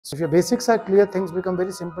So if your basics are clear, things become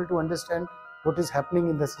very simple to understand what is happening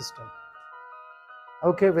in the system.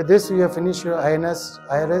 Okay, with this you have finished your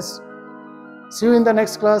IRS. See you in the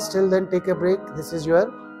next class. Till then, take a break. This is your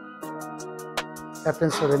Captain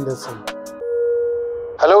Surendra Singh.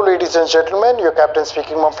 Hello ladies and gentlemen, your captain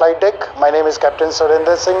speaking on flight deck. My name is Captain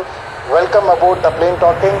Surendra Singh. Welcome aboard the plane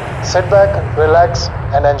talking. Sit back, relax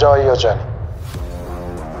and enjoy your journey.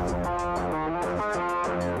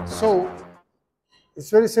 So, it's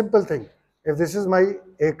a very simple thing. If this is my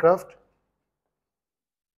aircraft,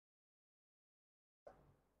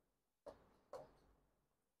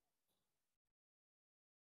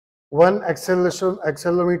 one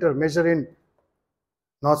accelerometer measure in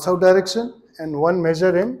north-south direction and one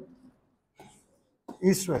measure in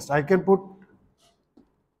east-west. I can put,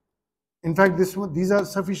 in fact, these are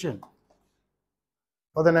sufficient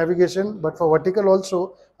for the navigation, but for vertical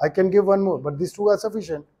also, I can give one more, but these two are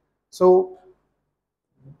sufficient. So,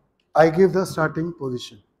 I give the starting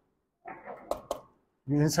position.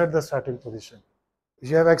 You insert the starting position. If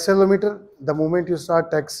you have accelerometer, the moment you start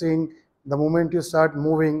taxiing, the moment you start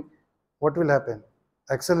moving, what will happen?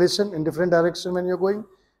 Acceleration in different direction when you're going.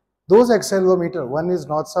 Those accelerometer, one is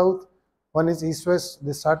north-south, one is east-west,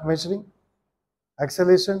 they start measuring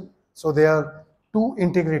acceleration. So they are two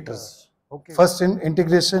integrators. Okay. First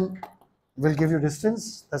integration will give you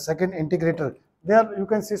distance. The second integrator, they are, you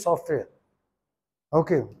can say, software.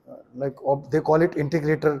 Okay, like they call it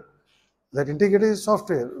integrator. That integrator is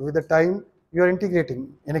software. With the time you are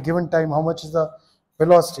integrating in a given time, how much is the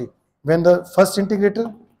velocity? When the first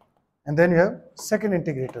integrator, and then you have second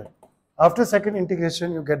integrator. After second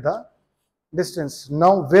integration, you get the distance.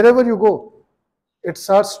 Now, wherever you go, it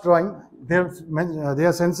starts drawing. They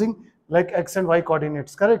are sensing like x and y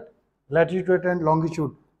coordinates, correct? Latitude and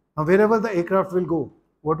longitude. Now, wherever the aircraft will go,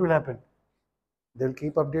 what will happen? They will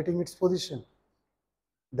keep updating its position.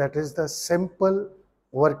 That is the simple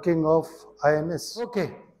working of INS.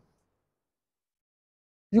 Okay.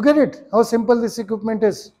 You get it? How simple this equipment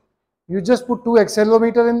is. You just put two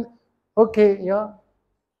accelerometer in. Okay, yeah.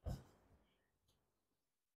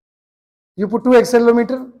 You put two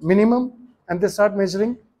accelerometer minimum and they start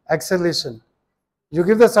measuring acceleration. You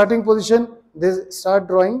give the starting position, they start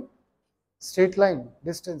drawing straight line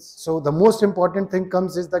distance. So the most important thing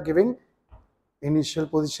comes is the giving initial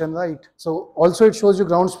position right. So also it shows you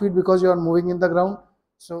ground speed because you are moving in the ground.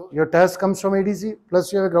 So your task comes from ADC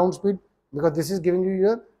plus you have a ground speed because this is giving you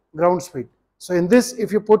your ground speed. So in this,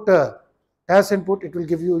 if you put task input, it will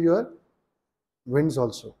give you your winds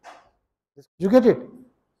also. You get it?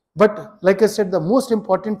 But like I said, the most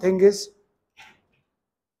important thing is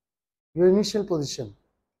your initial position.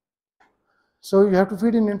 So you have to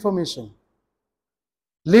feed in information.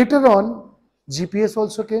 Later on, GPS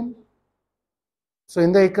also came. So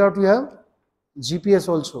in the aircraft you have GPS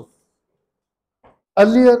also.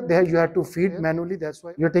 Earlier you had to feed manually, that's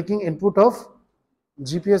why you're taking input of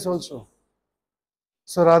GPS also.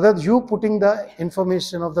 So rather you putting the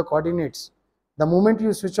information of the coordinates, the moment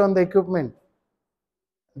you switch on the equipment,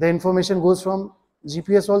 the information goes from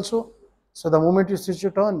GPS also. So the moment you switch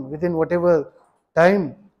it on, within whatever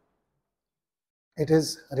time, it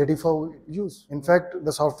is ready for use. In fact,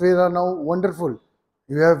 the software are now wonderful.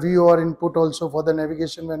 You have VOR input also for the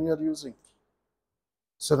navigation when you are using.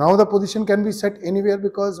 So now the position can be set anywhere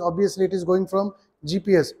because obviously it is going from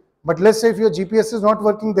GPS. But let's say if your GPS is not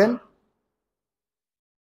working, then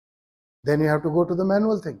you have to go to the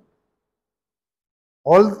manual thing.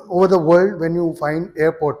 All over the world, when you find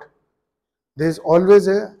airport, there is always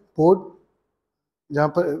a board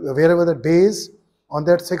wherever the base on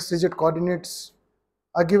that 6-digit coordinates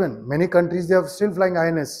are given. Many countries, they are still flying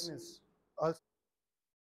INS.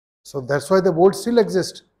 So that's why the board still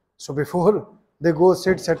exists. So before they go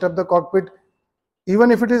set up the cockpit,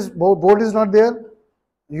 even if it is board is not there,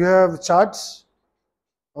 you have charts,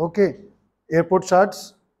 okay, airport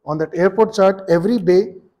charts. On that airport chart, every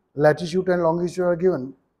bay, latitude and longitude are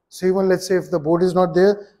given. So even let's say if the board is not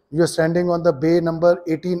there, you are standing on the bay number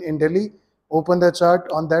 18 in Delhi, open the chart,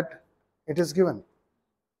 on that it is given.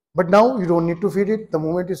 But now you don't need to feed it. The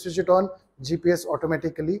moment you switch it on, GPS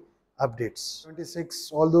automatically updates.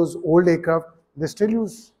 26, all those old aircraft, they still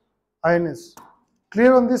use INS.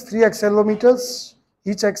 Clear on these 3 accelerometers?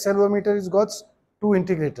 Each accelerometer is got 2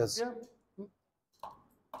 integrators. Yeah.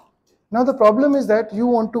 Now the problem is that you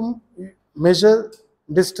want to measure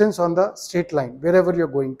distance on the straight line, wherever you are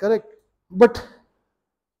going, correct? But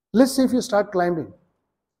let's say if you start climbing,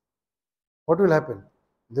 what will happen?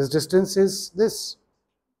 This distance is this.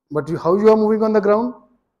 But how you are moving on the ground?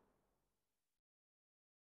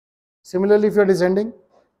 Similarly, if you are descending,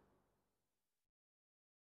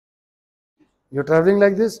 You're traveling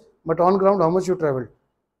like this, but on ground, how much you traveled?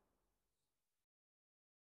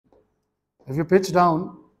 If you pitch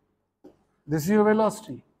down, this is your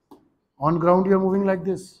velocity. On ground, you're moving like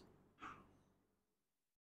this.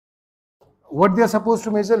 What they are supposed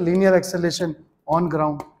to measure? Linear acceleration on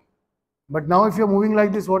ground. But now if you're moving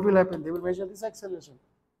like this, what will happen? They will measure this acceleration.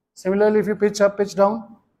 Similarly, if you pitch up, pitch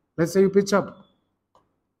down, let's say you pitch up,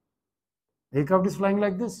 aircraft is flying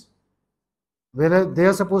like this, whereas they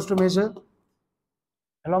are supposed to measure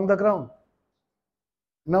along the ground.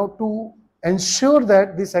 Now to ensure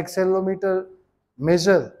that this accelerometer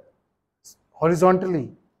measure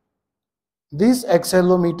horizontally, these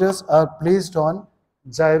accelerometers are placed on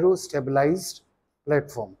gyro stabilized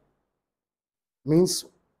platform. Means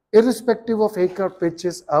irrespective of aircraft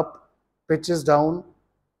pitches up, pitches down,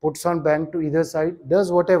 puts on bank to either side,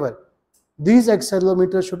 does whatever, these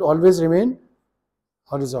accelerometers should always remain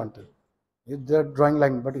horizontal. They're drawing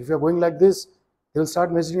line, but if you're going like this, they'll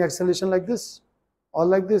start measuring acceleration like this,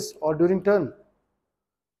 or during turn.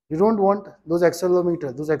 You don't want those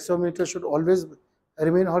accelerometers. Those accelerometers should always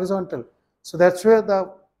remain horizontal. So that's where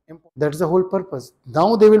that's the whole purpose.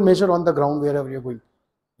 Now they will measure on the ground wherever you're going.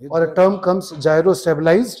 Or a term comes gyro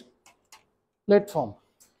stabilized platform.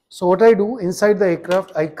 So what I do inside the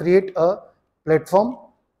aircraft, I create a platform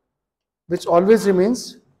which always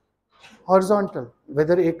remains horizontal.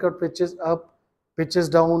 Whether aircraft pitches up, pitches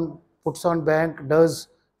down, puts on bank, does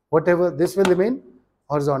whatever, this will remain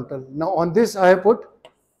horizontal. Now on this I have put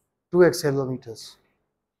 2 accelerometers.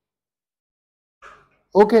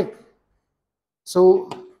 Okay. So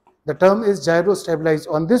the term is gyro stabilized.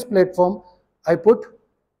 On this platform I put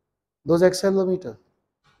those accelerometers.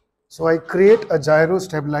 So I create a gyro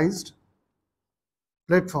stabilized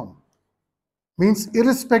platform. Means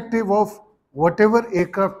irrespective of whatever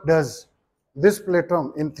aircraft does, this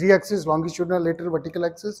platform in 3 axis, longitudinal, lateral, vertical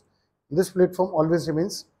axis, this platform always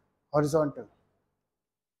remains horizontal.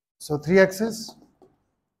 So 3 axis,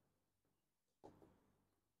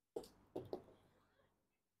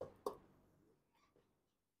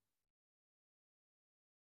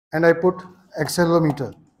 and I put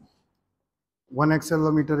accelerometer. 1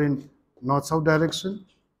 accelerometer in north-south direction.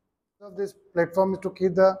 So this platform is to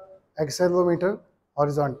keep the accelerometer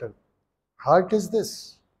horizontal. Heart is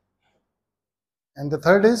this. And the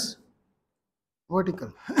third is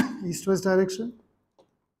vertical, east-west direction,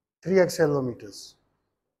 3 accelerometers.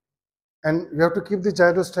 And you have to keep the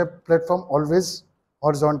gyro step platform always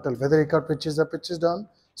horizontal, whether aircraft pitches up, pitches down.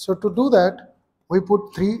 So to do that, we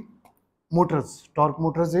put 3 motors, torque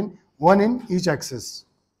motors in, 1 in each axis.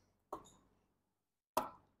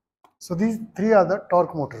 So these 3 are the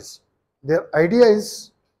torque motors. Their idea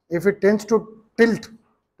is, if it tends to tilt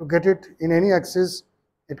to get it in any axis,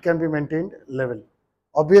 it can be maintained level.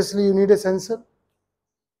 Obviously, you need a sensor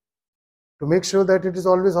to make sure that it is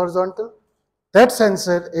always horizontal. That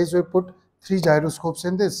sensor is, we put 3 gyroscopes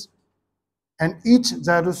in this, and each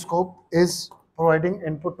gyroscope is providing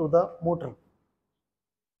input to the motor.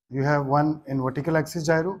 You have one in vertical axis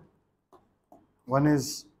gyro, one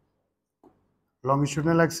is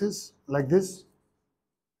longitudinal axis like this,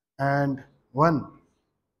 and one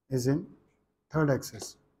is in third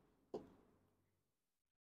axis.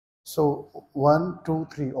 So 1, 2,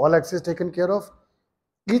 3, all axes taken care of.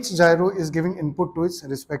 Each gyro is giving input to its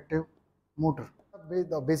respective motor.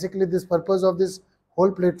 Basically, this purpose of this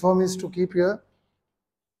whole platform is to keep your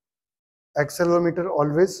accelerometer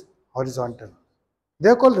always horizontal. They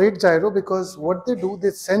are called rate gyro because what they do,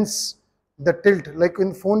 they sense the tilt. Like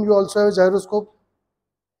in phone, you also have a gyroscope.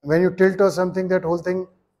 When you tilt or something, that whole thing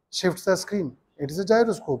shifts the screen. It is a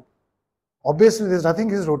gyroscope. Obviously, there's nothing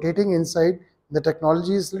is rotating inside. The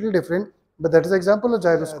technology is little different, but that is an example of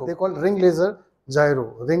gyroscope. They call ring laser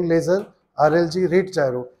gyro, ring laser RLG rate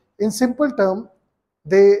gyro. In simple term,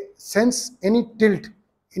 they sense any tilt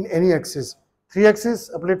in any axis. 3 axis,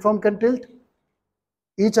 a platform can tilt.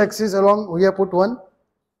 Each axis along, we have put 1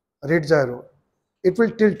 rate gyro. It will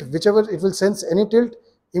tilt, whichever it will sense any tilt,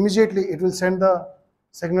 immediately it will send the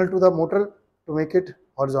signal to the motor to make it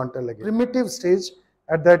horizontal again. Primitive stage,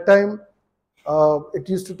 at that time, it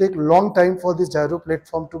used to take long time for this gyro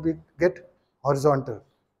platform to get horizontal,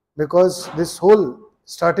 because this whole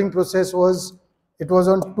starting process was, it was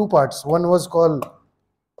on 2 parts. One was called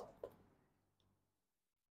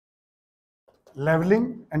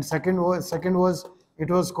leveling, and second was it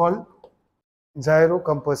was called gyro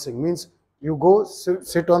compassing. Means you go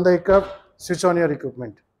sit on the aircraft, switch on your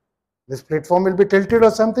equipment. This platform will be tilted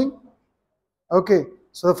or something. Okay,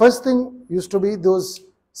 so the first thing used to be those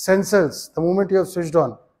sensors. The moment you have switched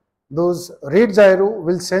on, those rate gyro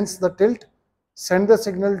will sense the tilt, send the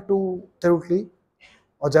signal to absolutely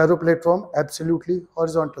or gyro platform absolutely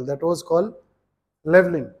horizontal. That was called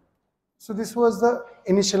leveling. So this was the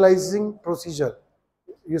initializing procedure.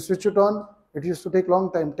 You switch it on, it used to take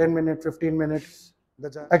long time, 10 minutes, 15 minutes. The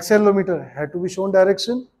accelerometer had to be shown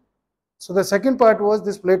direction. So the second part was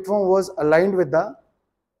this platform was aligned with the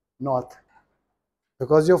north.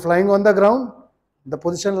 Because you're flying on the ground, the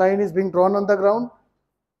position line is being drawn on the ground.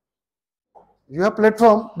 You have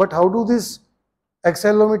platform, but how do this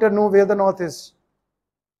accelerometer know where the north is?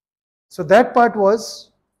 So that part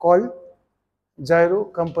was called gyro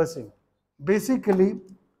compassing. Basically,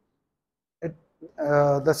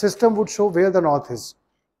 the system would show where the north is.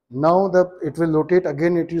 Now it will rotate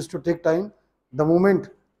again. It used to take time. The moment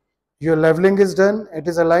your leveling is done, it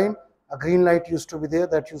is aligned, a green light used to be there,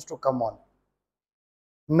 that used to come on.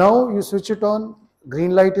 Now you switch it on,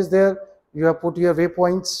 green light is there, you have put your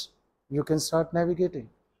waypoints, you can start navigating.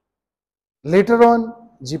 Later on,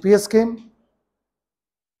 GPS came,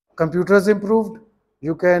 computers improved,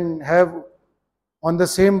 you can have on the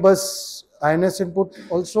same bus INS input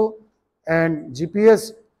also, and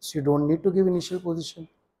GPS, so you don't need to give initial position.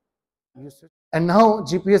 And now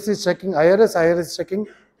GPS is checking IRS, IRS is checking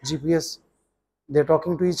GPS. They're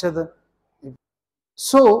talking to each other.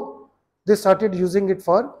 So they started using it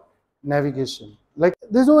for navigation. Like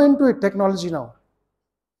there's no end to it, technology now.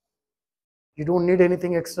 You don't need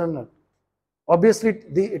anything external. Obviously,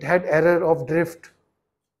 it had error of drift.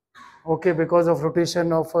 Okay, because of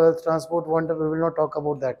rotation of Earth, transport wonder, we will not talk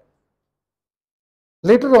about that.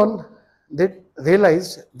 Later on, they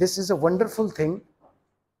realized this is a wonderful thing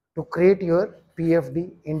to create your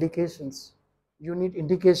PFD indications. You need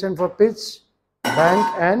indication for pitch, bank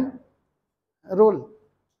and roll.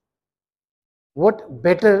 What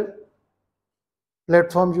better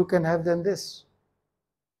platform you can have than this?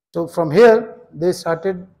 So from here, they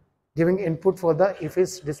started giving input for the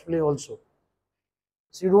IFIS display also.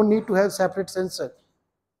 So you don't need to have separate sensor.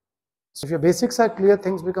 So if your basics are clear,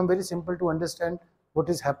 things become very simple to understand what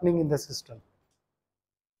is happening in the system.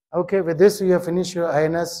 Okay, with this you have finished your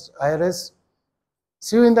INS, IRS.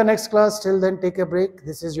 See you in the next class. Till then, take a break.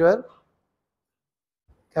 This is your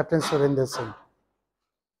Captain Surinder Singh.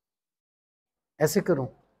 ऐसे करूं?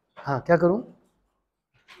 हाँ, क्या करूं?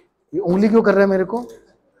 ये उंगली क्यों कर रहा है मेरे को?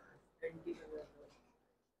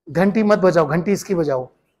 घंटी मत बजाओ, घंटी इसकी बजाओ.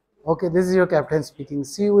 Okay, this is your captain speaking.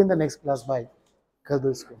 See you in the next class. Bye. कर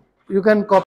दो इसको. You can copy.